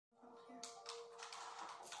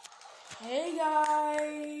Hey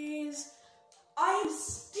guys, I'm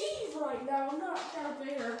Steve right now, not Darth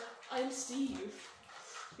Vader. I'm Steve.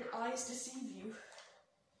 Your eyes deceive you.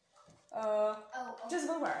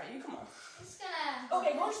 Jezebel, where are you? Come on. It's gonna...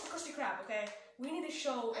 Okay, go to the Krusty Krab, okay? We need to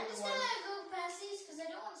show I'm just everyone. gonna go past these because I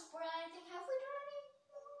don't want to spoil anything. Have we done any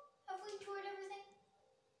more? Have we toured everything?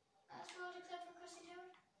 That's road except for Krusty Tower?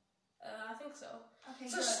 I think so. Okay,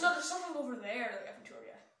 So good. there's something over there that we haven't toured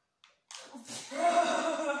yet.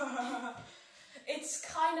 It's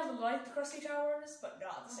kind of like the Krusty Towers, but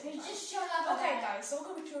not at the same time. Just shut up. Okay, guys, so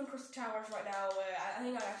we're going to be touring Krusty Towers right now. I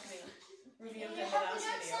think I actually revealed it in the Have we last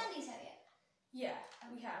done video. Sandy's have yet? Yeah,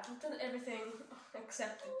 we have. We've done everything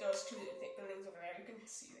except those two buildings over there. You can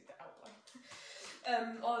see like the outline.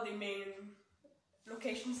 All the main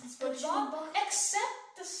locations in SpongeBob,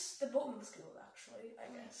 except the boating school, actually, I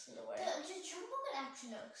guess, in a way. The Jumbo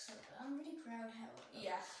actually looks so good. I'm really proud how it looks.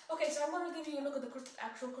 Yeah. Okay, so I'm going to give you a look at the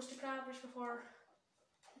actual Krusty Krab just before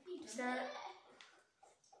we start.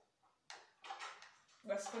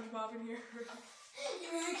 We got SpongeBob in here.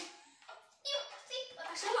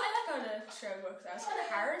 Actually, I like how the show works out. It's kind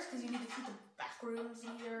of hard because you need to keep the back rooms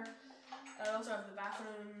in here. And I also have the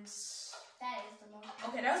bathrooms. That is the most.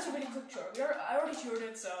 Okay, that was a really quick tour. I already toured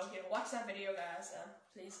it, so watch that video, guys.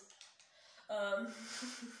 Please.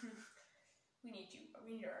 We need you.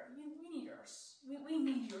 We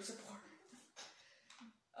need your support.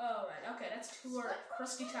 Oh man. Okay, let's tour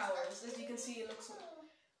Krusty Towers. As you can see, it looks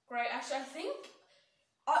great. Actually, I think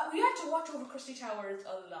we had to watch over Krusty Towers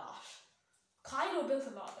a lot. Kylo built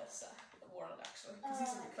a lot of this world, actually, because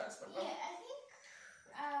he's a big fan of SpongeBob.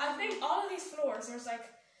 Yeah, I think all of these floors, there's like,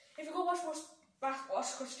 if you go watch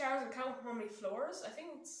Krusty Towers and count how many floors, I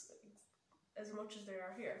think it's as much as there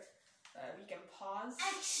are here. You can pause.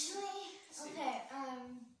 Actually, okay,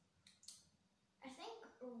 I think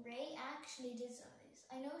Ray actually did some of these.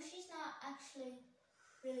 I know she's not actually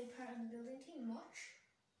really part of the building team much,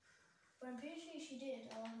 but I'm pretty sure she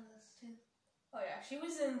did a lot of this too. Oh yeah, she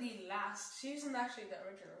was in actually the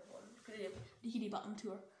original one, the Hitty Bottom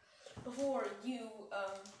tour, before you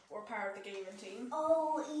were part of the gaming team.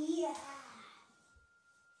 Oh yeah.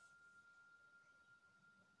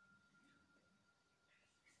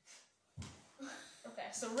 Okay,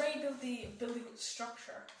 so Ray built the building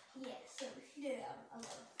structure. Yeah, so she did a lot of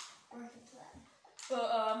work into that. But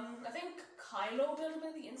I think Kylo built a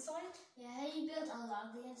bit of the inside. Yeah, he built a lot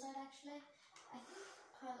of the inside actually. I think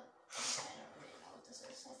Kylo. I don't really know what this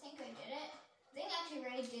is. I think I did it. I think actually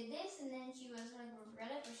Ray did this, and then she was like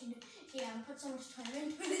regret it, but she put so much time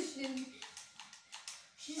into it.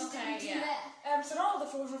 She just didn't do that. So not all the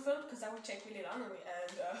floors were filled because that would take really long,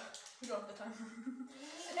 and we don't have the time.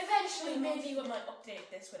 Eventually, maybe we might update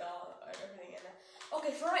this with everything in it.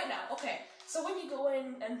 Okay, for right now. Okay, so when you go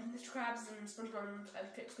in and the Krabs and SpongeBob and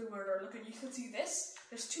Squidward are looking, you can see this.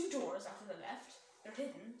 There's two doors off to the left. They're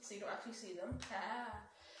hidden, so you don't actually see them.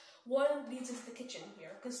 One leads into the kitchen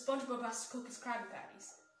here, because SpongeBob has to cook his Krabby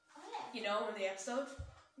Patties. Oh yeah. You know, in the episode.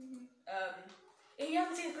 If you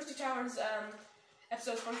haven't seen the Krusty Towers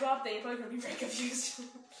episode of SpongeBob, then you're probably going to be very confused.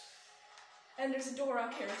 And there's a door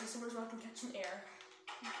out here, so SpongeBob can catch some air.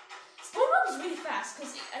 SpongeBob is really fast,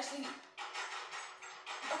 because actually...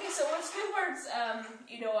 Okay, so when Squidward,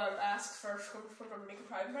 asks for SpongeBob to make a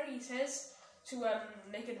Krabby Patty, he says to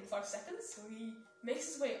make it in 5 seconds, so he makes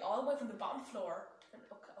his way all the way from the bottom floor,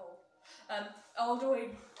 and all the way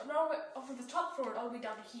from the top floor all the way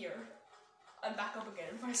down to here, and back up again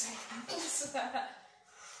in 5 seconds.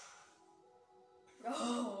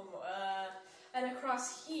 And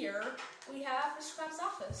across here we have the Scrap's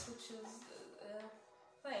office, which is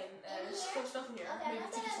plain. There's cool stuff in here. Okay, maybe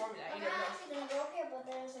it's a formula. I'm not actually gonna go up here, but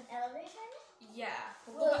there's an elevator. Yeah.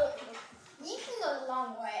 Well, you can go a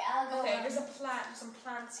long way. I'll go. Okay, there's a plant. There's some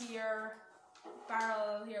plants here.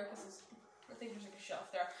 Barrel here because I think there's like a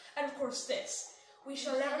shelf there, and of course this. We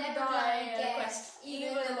shall never die a request,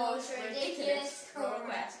 even the most ridiculous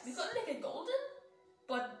request. We couldn't make it golden,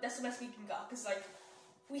 but that's the best we can get, because like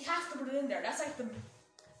we have to put it in there. That's like the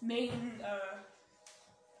main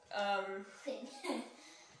thing.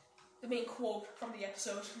 The main quote from the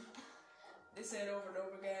episode. They say it over and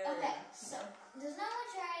over again. Okay, so there's not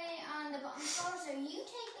much already on the bottom floor, so you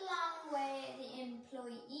take the long way, the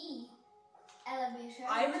employee elevator.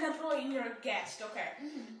 I'm an employee and you're a guest, okay.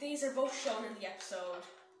 These are both shown in the episode.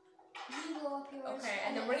 You go up yours. Okay,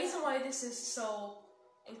 and the reason why this is so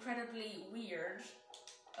incredibly weird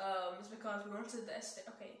is because we wanted this,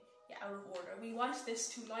 out of order. We want this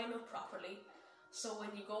to line up properly, so when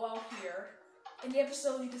you go out here, in the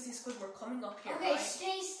episode you can see Squidward coming up here, okay, right?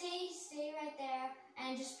 stay right there,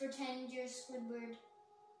 and just pretend you're Squidward.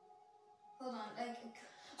 Hold on,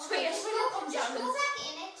 Okay, Yeah, Squidward comes out. Just go back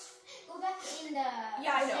in it. Go back in the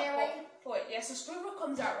stairway. Wait, yeah, so Squidward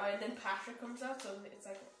comes out, right, and then Patrick comes out, so it's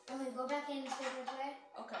like... Okay, go back in Squidward's way.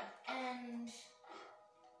 Okay. And...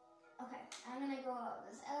 Okay, I'm gonna go up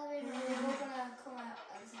this elevator, and then we're gonna come out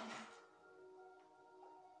of this elevator.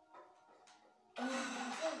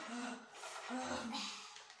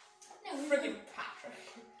 Friggin' Patrick.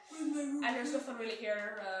 And there's nothing really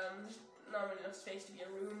here, not really enough space to be a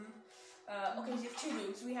room. Okay, so you have two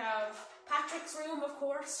rooms. We have Patrick's room, of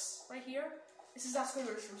course, right here. This is not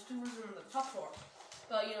Squidward's room. Squidward's room on the top floor.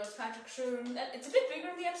 But, you know, it's Patrick's room. It's a bit bigger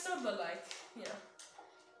in the episode, but, like, you know.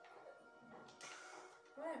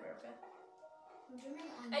 Whatever, okay.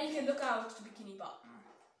 And you can look out to Bikini Bottom.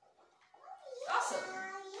 Awesome.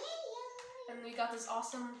 And we got this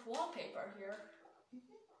awesome wallpaper here.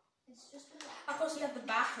 It's just of course, we have the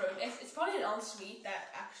bathroom. It's probably an ensuite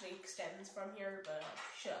that actually extends from here, but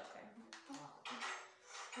shut up, okay.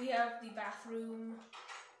 We have the bathroom.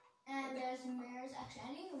 And there's mirrors. Actually,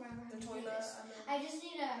 I need to remember how the to toilet. do this. I just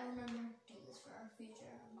need to remember to do this for our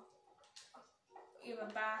future. You have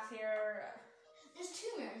a bath here. There's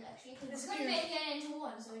two mirrors actually, because we're gonna make it into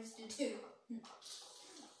one, so we just did two.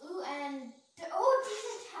 Ooh, and these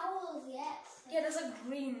are towels, yes. Yeah, there's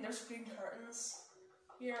green curtains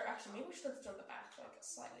here. Actually, maybe we should have done the bath like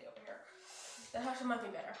slightly over here. That actually might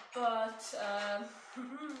be better. But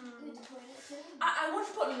the toilet too. I want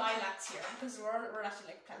to put lilacs here because we're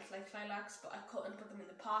actually like plants like lilacs, but I couldn't put them in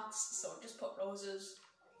the pots, so just put roses,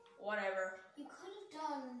 whatever. You could have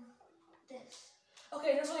done this.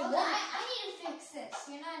 Okay, there's only one. I need to fix this.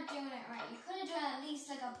 You're not doing it right. You could have done at least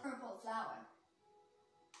like a purple flower.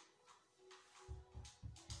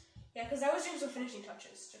 Yeah, because I was doing some finishing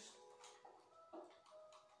touches. Just.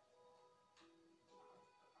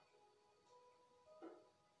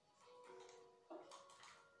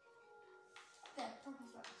 There, purple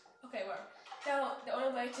flowers. Okay, well, now the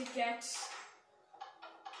only way to get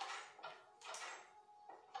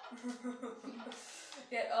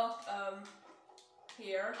up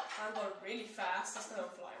here, I'm going really fast. That's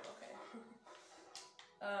not flying. Okay.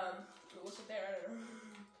 What's it there?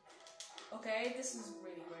 Okay, this is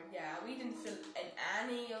really weird. Yeah, we didn't fill in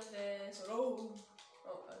any of this. Yeah,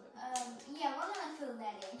 we're gonna fill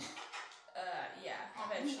that in. Yeah,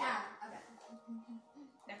 eventually. Okay.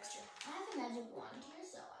 Next year. I have a magic wand here,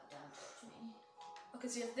 so don't touch me. Okay,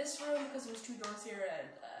 so you have this room because there's two doors here, and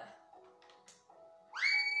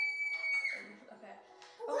okay.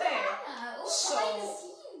 Okay. So behind the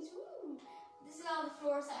scenes. Ooh. This is all the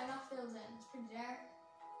floors that are not filled in. It's pretty dark.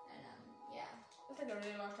 And yeah. It'll take a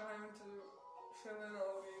really long time to fill in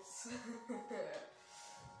all these.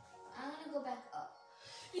 I'm gonna go back up.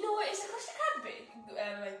 You know what? Is the Krusty Krab big,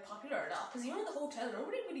 like popular or not? Because you know in the hotel,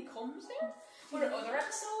 nobody really comes there. But in other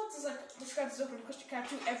episodes, it's like Krusty Krab is open, Krusty Krab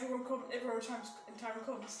 2, everyone comes, in time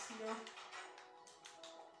comes, you know.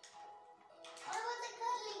 What about the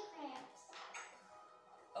cuddly crabs?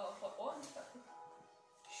 Oh, what?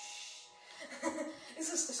 Shh. This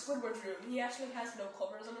is the Squidward's room. He actually has no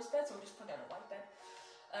covers on his bed, so we'll just put down a white bed.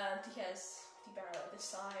 He has the bar on this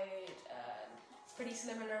side. It's pretty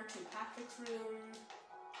similar to Patrick's room.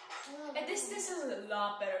 And this is a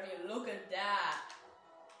lot better view. Look at that.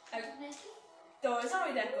 Though it's not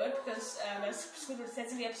really that good because as Squidward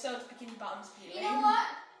says in the episode, Bikini Bottom's peeling. You know what?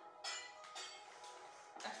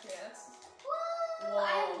 Actually, yeah, that's. Whoa! I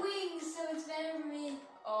have wings, so it's better for me.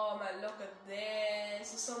 Oh man, look at this.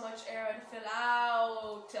 There's so much air to fill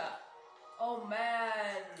out. Oh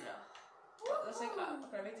man. Let's like,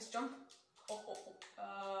 can I make this jump? Okay.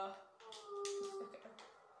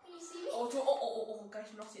 Can you see me? Oh, guys,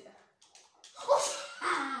 you not see that.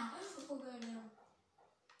 Oh god, no.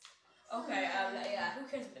 Okay, yeah, who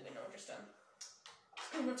cares about the window? Just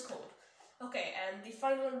Squidward's cold. Okay, and the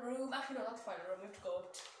final room. Actually, no, not the final room. We have to go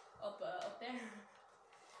up there.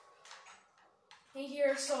 In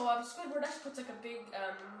here, so Squidward actually puts like a big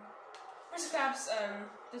Krusty Krab's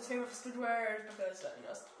that's favorite for Squidward because you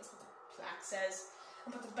know that's what the plaque says.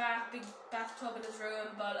 And put the big bathtub in his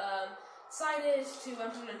room, but decided to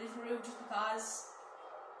put it in a different room just because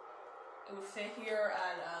it would fit here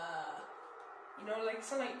and you know, like,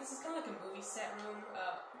 so like, this is kind of like a movie set room.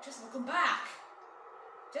 Jessica, come back!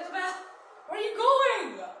 Jessica, where are you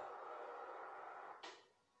going?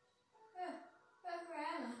 Where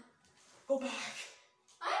am I? Go back.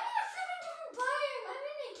 I'm in a freaking different biome. I'm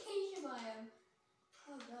in a acacia biome.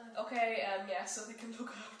 Oh god. Okay, yeah, so they can look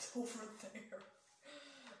out over there.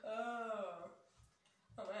 Oh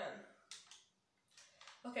man.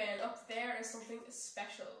 Okay, and up there is something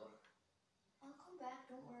special. I'll come back,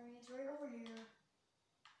 don't worry. It's right over here.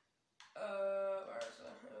 Where is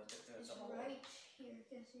it? There's It's a hole. right here.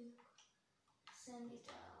 Yes, Send it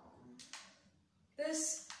down.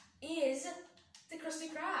 This is the Krusty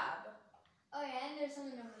Krab. Oh yeah, and there's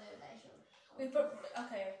something over there that I showed. We put,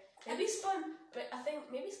 okay, maybe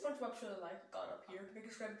maybe SpongeBob should have like gone up here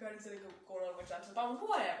because Krabby Patty's going on which that's about,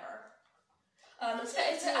 whatever. It's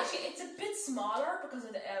a bit smaller because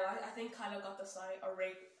of the, I think Kylo got the size, or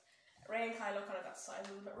Ray and Kylo kind of got the size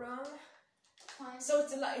a little bit wrong. Fine. So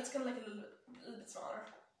it's kind of like a little bit smaller.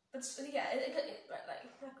 But yeah, it's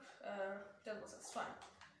fine.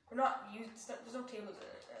 We're not used. There's no tables in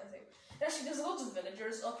it. Anything. And actually, there's loads of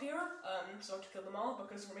villagers up here. So to kill them all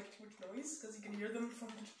because we're making too much noise because you can hear them from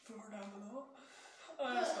the floor down below.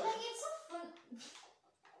 Like it's so fun.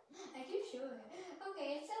 I keep showing it.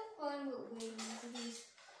 Okay, it's so fun with wings and these.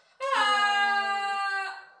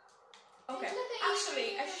 Okay.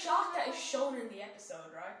 Actually, a shot that is shown in the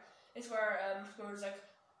episode, right, is where it's like,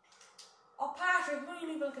 oh Patrick, we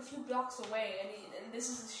only live like a few blocks away, and this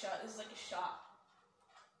is a shot. This is like a shot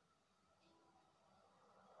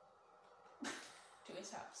to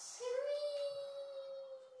his house.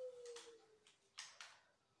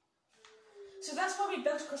 So that's why we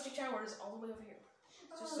built Krusty Towers all the way over here.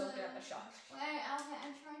 Just so get a shot. Wait, okay, I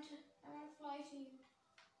want to fly to you.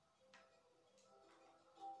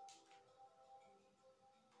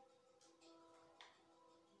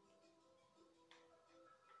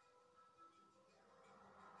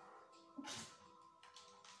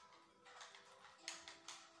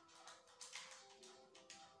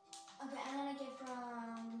 Okay, I'm gonna get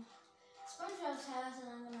from SpongeBob's house and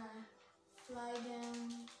I'm gonna fly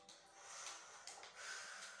down.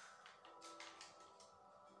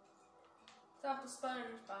 Top of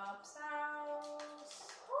SpongeBob's house.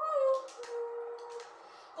 Woo!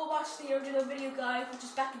 Go watch the original video, guys, which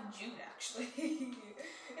is back in June, actually.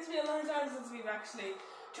 It's been a long time since we've actually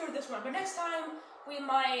toured this one, but next time we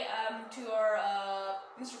might tour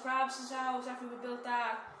Mr. Krabs' house after we built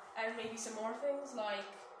that, and maybe some more things like,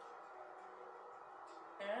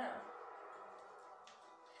 I don't know.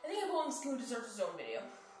 I think Everyone School deserves his own video,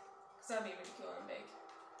 because that'd be really cool and big.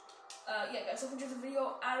 Yeah, guys, hope you enjoyed the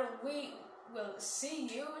video, and we will see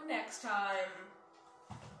you next time.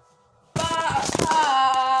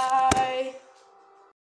 Bye!